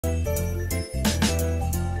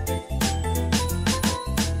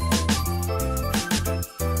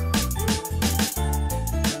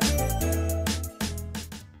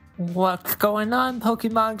What's going on,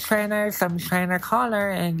 Pokemon trainers? I'm Trainer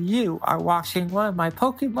Connor, and you are watching one of my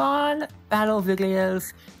Pokemon battle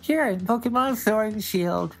videos here in Pokemon Sword and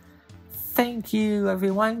Shield. Thank you,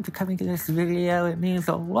 everyone, for coming to this video. It means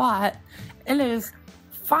a lot. It is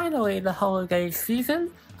finally the holiday season.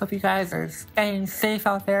 Hope you guys are staying safe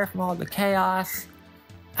out there from all the chaos.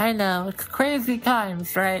 I know, it's crazy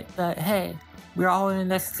times, right? But hey, we're all in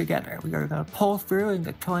this together. We are going to pull through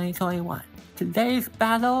into 2021. Today's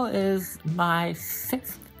battle is my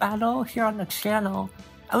 6th battle here on the channel,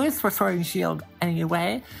 at least for Sword and Shield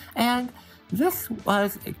anyway, and this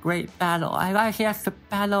was a great battle. I got a chance to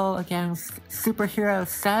battle against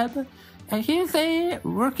SuperHeroSeb, and he's a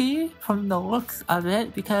rookie from the looks of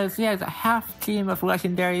it because he has a half team of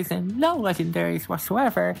legendaries and no legendaries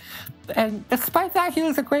whatsoever. And despite that, he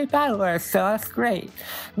was a great battler, so that's great.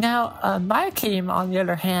 Now, my team, on the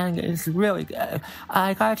other hand, is really good.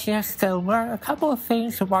 I got a chance to learn a couple of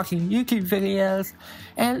things from watching YouTube videos,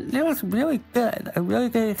 and it was really good. A really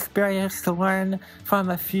good experience to learn from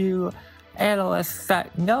a few analysts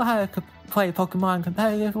that know how to play Pokemon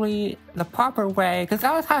competitively the proper way, because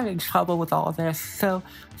I was having trouble with all of this. So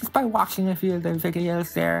just by watching a few of their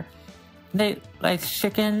videos there, Nate Likes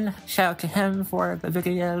Chicken, shout out to him for the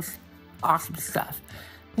videos, awesome stuff.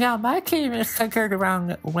 Now my team is centered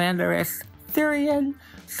around Landorus Therian,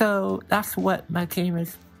 so that's what my team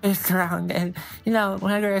is based around. And you know,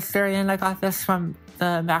 Landorus Therian, I got this from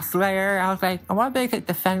the Max Layer. I was like, I want to make it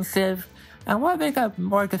defensive. I want to make a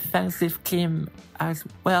more defensive team as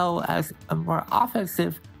well as a more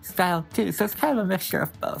offensive style too. So it's kind of a mixture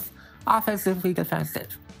of both. Offensively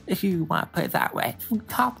defensive, if you want to put it that way. From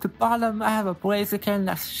top to bottom, I have a Blaziken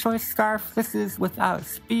that's Choice Scarf. This is without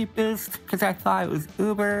Speed Boost because I thought it was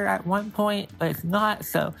Uber at one point, but it's not,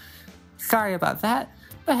 so sorry about that.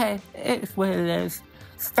 But hey, it's what it is.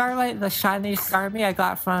 Starlight, the shiny Starmie I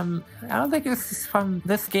got from, I don't think it's from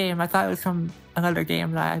this game. I thought it was from another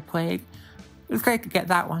game that I played. It was great to get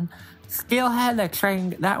that one. Steelhead, I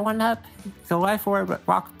trained that one up. The Life Orb,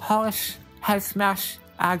 Rock Polish, Head Smash,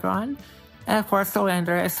 Aggron. And of course, the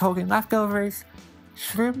Landorus holding leftovers.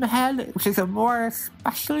 Shroom Head, which is a more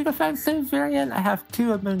specially defensive variant. I have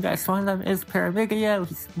two of them, guys. One of them is Paramigia,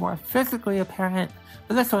 which is more physically apparent,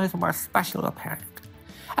 but this one is more special apparent.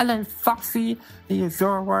 And then Foxy, the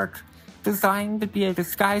Zoroark, designed to be a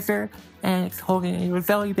disguiser, and it's holding a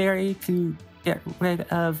Roselli Berry to get rid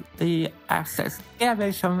of the excess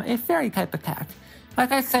damage from a fairy type attack.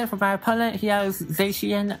 Like I said, for my opponent, he has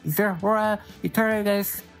Zacian, Zeraora,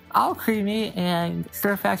 Eternatus, Alcremie, and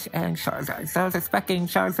Surfetch and Charizard. So I was expecting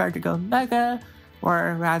Charizard to go Mega,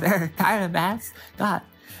 or rather Dynamax. God.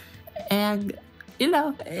 And, you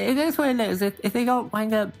know, it is what it is. If they don't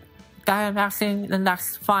wind up Dynamaxing, then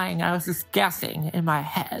that's fine. I was just guessing in my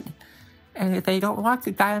head. And if they don't want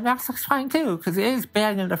to Dynamax, that's fine too, because it is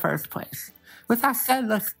banned in the first place. With that said,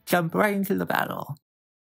 let's jump right into the battle.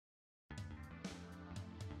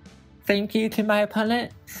 Thank you to my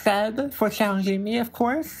opponent, Seb, for challenging me, of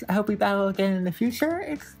course. I hope we battle again in the future.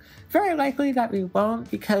 It's very likely that we won't,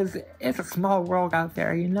 because it's a small world out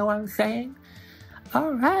there, you know what I'm saying?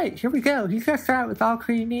 Alright, here we go. He's going to start out with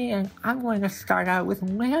Alcremie, and I'm going to start out with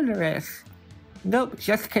Landorus. Nope,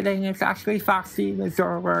 just kidding. It's actually Foxy, the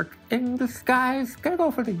Zoroark in disguise. Gonna go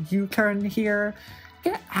for the U-turn here.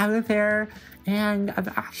 Get out of there. And I'm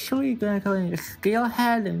actually gonna go into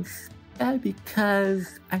Steelhead instead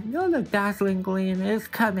because I know the Dazzling Gleam is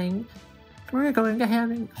coming. We're gonna go into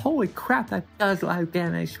him, and holy crap, that does a lot of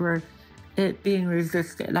damage for it being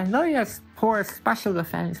resisted. I know he has poor special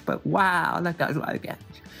defense, but wow, that does a lot of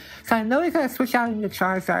damage. So I know he's gonna switch out into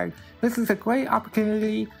Charizard. This is a great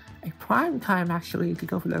opportunity, a prime time actually, to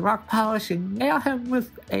go for the Rock Polish and nail him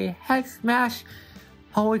with a Head Smash.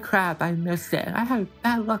 Holy crap, I missed it. I had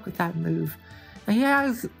bad luck with that move. And he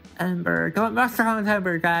has Ember. Don't mess around with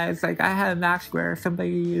Ember, guys. Like, I had a match where somebody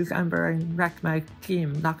used Ember and wrecked my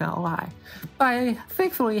team, not gonna lie. But I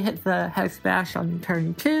thankfully hit the Head Smash on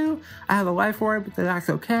turn 2. I have a Life Orb, but that's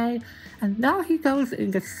okay. And now he goes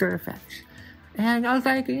into Surfetch. And I was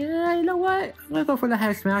like, yeah, you know what? I'm gonna go for the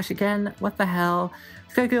Head Smash again. What the hell?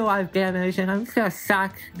 It's gonna do a lot of damage, and I'm just gonna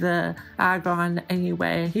sack the Aggron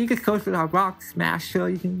anyway. He just goes for the Rock Smash, so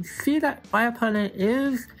you can see that my opponent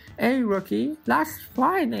is a rookie. That's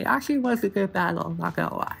fine. It actually was a good battle, I'm not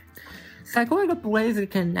gonna lie. So I go into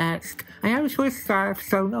Blaziken next. I have a Choice Scarf,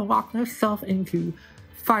 so I'm gonna lock myself into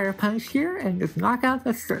Fire Punch here and just knock out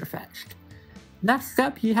the Surfetch. Next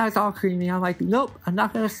up, he has Alcremie. I'm like, nope, I'm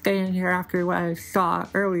not gonna stay in here after what I saw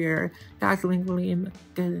earlier. Dazzling Gleam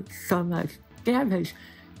did so much damage.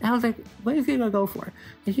 And I was like, what is he gonna go for?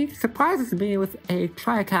 And he surprises me with a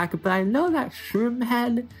tri-attack, but I know that Shroom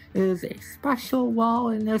Head is a special wall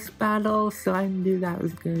in this battle, so I knew that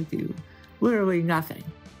was gonna do literally nothing.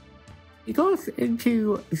 He goes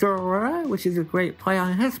into Zorora, which is a great play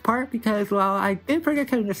on his part because while I did predict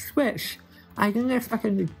him to switch, I didn't expect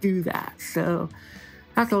him to do that, so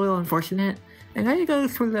that's a little unfortunate. And then he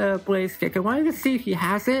goes for the Blaze Kick. I wanted to see if he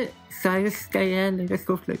has it, so I just stay in and just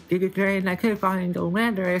go for the Giga Drain. I could have gone into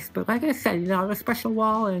Landorus, but like I said, you know, I have a special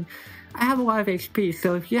wall and I have a lot of HP,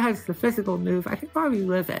 so if he has the physical move, I could probably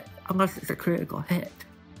live it, unless it's a critical hit.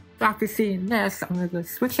 So after seeing this, I'm going to go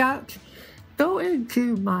switch out, go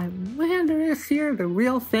into my Landorus here, the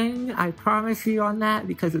real thing, I promise you on that,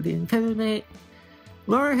 because of the Intimidate,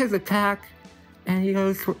 lower his attack, and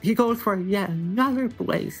he goes for yet another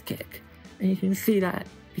Blaze Kick. And you can see that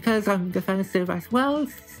because I'm defensive as well,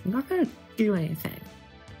 it's not going to do anything.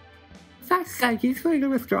 That said, he's going to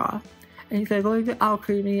withdraw. And he's going to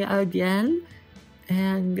Alchemy again.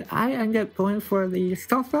 And I end up going for the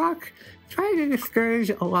Stealth Rock, trying to discourage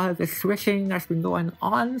a lot of the switching that's been going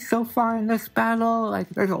on so far in this battle. Like,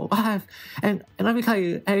 there's a lot of... And let me tell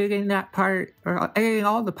you, editing that part, or editing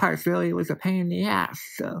all the parts really, was a pain in the ass.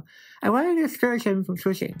 So I wanted to discourage him from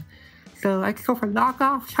switching. So I could go for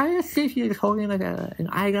knockoff, try to see if he's holding like an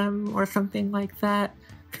item or something like that.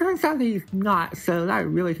 Turns out that he's not, so that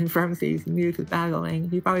really confirms that he's new to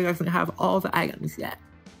battling. He probably doesn't have all the items yet.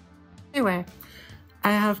 Anyway,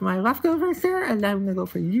 I have my leftovers there, and then I'm gonna go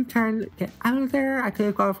for U-turn, get out of there. I could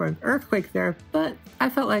have gone for an earthquake there, but I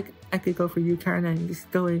felt like I could go for U-turn and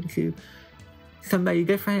just go into somebody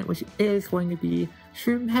different, which is going to be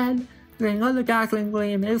Shroom Head. I know the Dazzling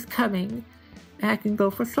Gleam is coming. And I can go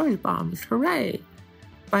for Sludge Bombs, hooray!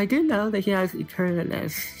 But I do know that he has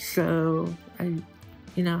Eternatus, so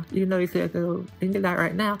you know, even though he's gonna go into that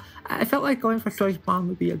right now, I felt like going for Sludge Bomb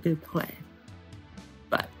would be a good play.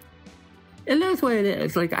 But it is what it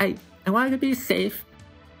is. Like I wanted to be safe.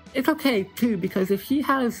 It's okay too, because if he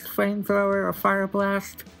has Flamethrower or Fire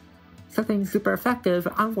Blast, something super effective,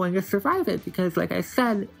 I'm going to survive it because, like I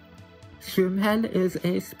said, Shroom Head is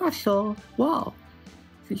a special wall.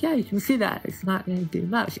 Yeah, you can see that it's not going to do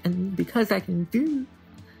much, and because I can do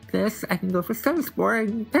this, I can go for Stun Spore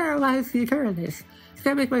and paralyze the Eternatus. It's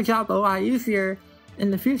going to make my job a lot easier in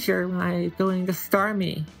the future when I go into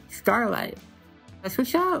Starlight. I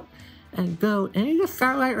switch out and go into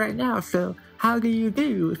Starlight right now, so how do you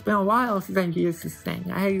do? It's been a while since I've used this thing.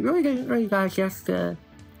 I really didn't got a chance to...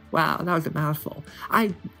 Wow, that was a mouthful.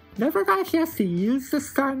 I never got a chance to use the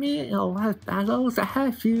Starmie in a lot of battles. I had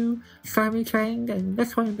a few Starmie trained, and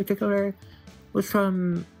this one in particular was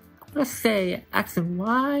from, let's say, X and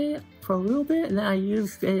Y for a little bit, and then I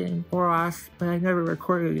used it in Boros, but I never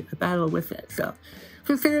recorded a battle with it, so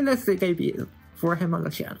consider this the debut for him on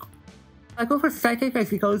the channel. I go for Psychic as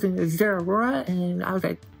he goes into Zorora, and I was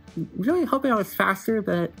like, really hoping I was faster,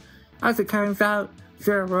 but as it turns out,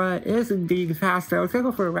 Zorora is indeed faster. I was gonna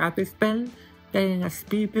go for a Rapid Spin, getting a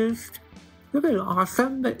speed boost. It would have been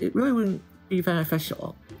awesome, but it really wouldn't be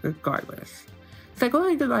beneficial regardless. So I go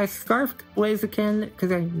into my Scarfed Blaziken,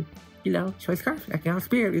 because choice Scarf, I can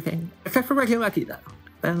outspeed everything. Except for Regilucky though.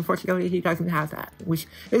 But unfortunately he doesn't have that, which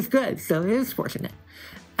is good, so it is fortunate.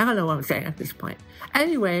 I don't know what I'm saying at this point.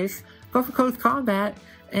 Anyways, go for Close Combat,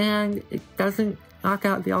 and it doesn't knock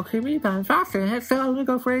out the Alchemy, but I'm faster than it, so I'm gonna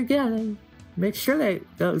go for it again and make sure that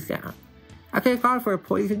it goes down. I could have gone for a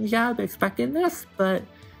Poison Jab expecting this, but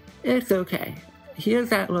it's okay. He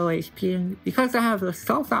is at low HP, and because I have the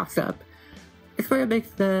Stealth Ops up, it's going to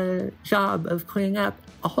make the job of cleaning up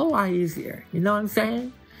a whole lot easier. You know what I'm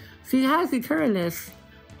saying? So he has Eternatus,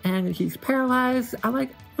 and he's paralyzed. I'm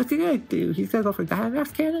like, what's he gonna do? He's gonna go for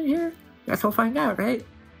Dynamax Cannon here? Guess we'll find out, right?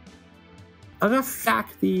 I'm gonna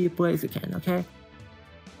sack the Blaziken, okay?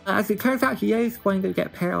 As it turns out, he is going to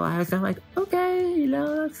get paralyzed. I'm like, okay,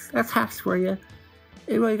 that's hacks for you.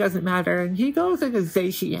 It really doesn't matter. And he goes into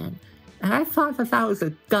Zacian. And I thought that was a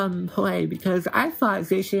dumb play because I thought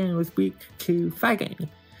Zacian was weak to fighting.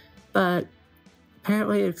 But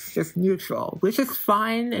apparently it's just neutral, which is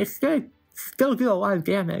fine. It's gonna still do a lot of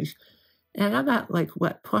damage. And I'm at like,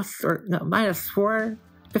 what, -4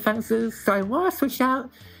 defenses. So I want to switch out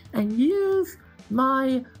and use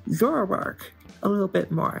my Zoroark a little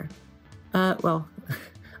bit more. Well,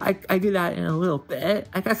 I do that in a little bit.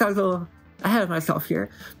 I guess I was a little ahead of myself here.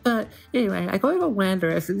 But anyway, I go to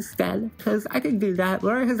Landorus instead, because I can do that.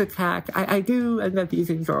 Lower his attack. I do end up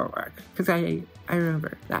using Zoroark, because I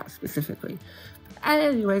remember that specifically.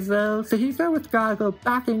 Anyways, though, so he's gonna withdraw, go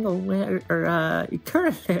back into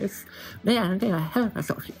Eternatus. Man, I'm getting ahead of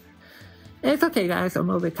myself here. It's okay, guys, I'm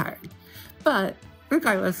a little bit tired. But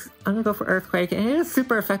regardless, I'm gonna go for Earthquake, and it is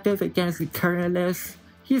super effective against Eternalist.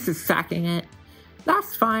 He's just sacking it.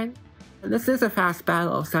 That's fine. This is a fast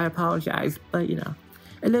battle, so I apologize, but you know,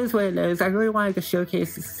 it is what it is. I really wanted to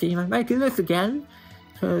showcase this team. I might do this again,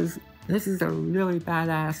 because this is a really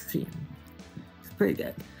badass team. It's pretty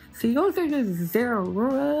good. So he goes into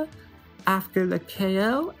Zeraora after the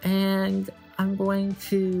KO, and I'm going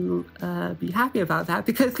to be happy about that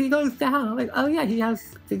because he goes down. I'm like, oh yeah, he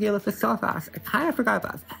has to deal with the Stealth-Axe. I kind of forgot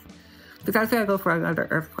about that. Because I was going to go for another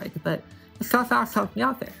Earthquake, but the Stealth-Axe helped me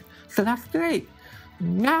out there. So that's great.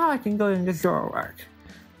 Now I can go into Zoroark.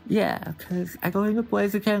 Yeah, because I go into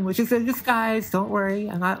Blaziken, which is a disguise. Don't worry,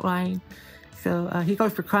 I'm not lying. So he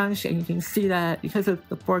goes for Crunch, and you can see that because of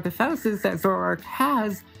the 4 defenses that Zoroark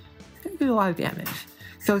has, it's going to do a lot of damage.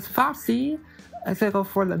 So it's Foxy. I'm going to go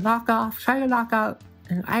for the knockoff, try to knock out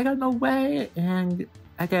an item away, and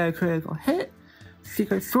I get a critical hit.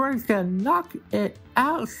 Secret Sword is going to knock it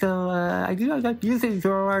out, so I do end up using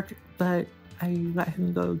Zoroark, but I let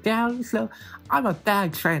him go down, so I'm a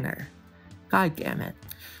bad trainer. God damn it.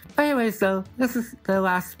 But anyways, so this is the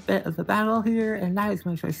last bit of the battle here, and that is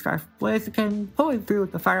my choice Scarf Blaziken pulling through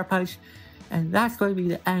with the Fire Punch, and that's going to be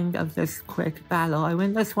the end of this quick battle. I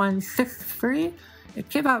win this one 6-3. It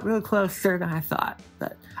came out real closer than I thought,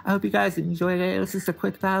 but I hope you guys enjoyed it. It was just a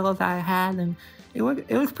quick battle that I had, and it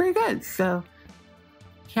was pretty good, so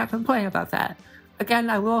can't complain about that. Again,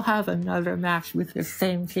 I will have another match with the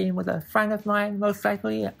same team with a friend of mine, most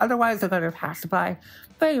likely. Otherwise, I'm going to pass by.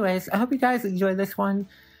 But anyways, I hope you guys enjoyed this one.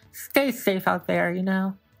 Stay safe out there, you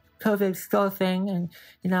know. COVID's still a thing, and,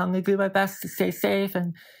 you know, I'm going to do my best to stay safe,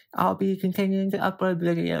 and I'll be continuing to upload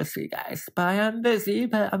videos for you guys. But I am busy,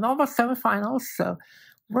 but I'm almost semifinals, so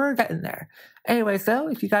we're getting there. Anyway, so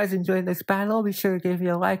if you guys enjoyed this battle, be sure to give me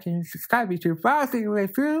a like and subscribe if you're browsing your way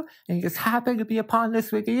through and you just happen to be upon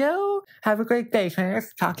this video. Have a great day,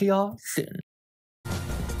 trainers. Talk to y'all soon.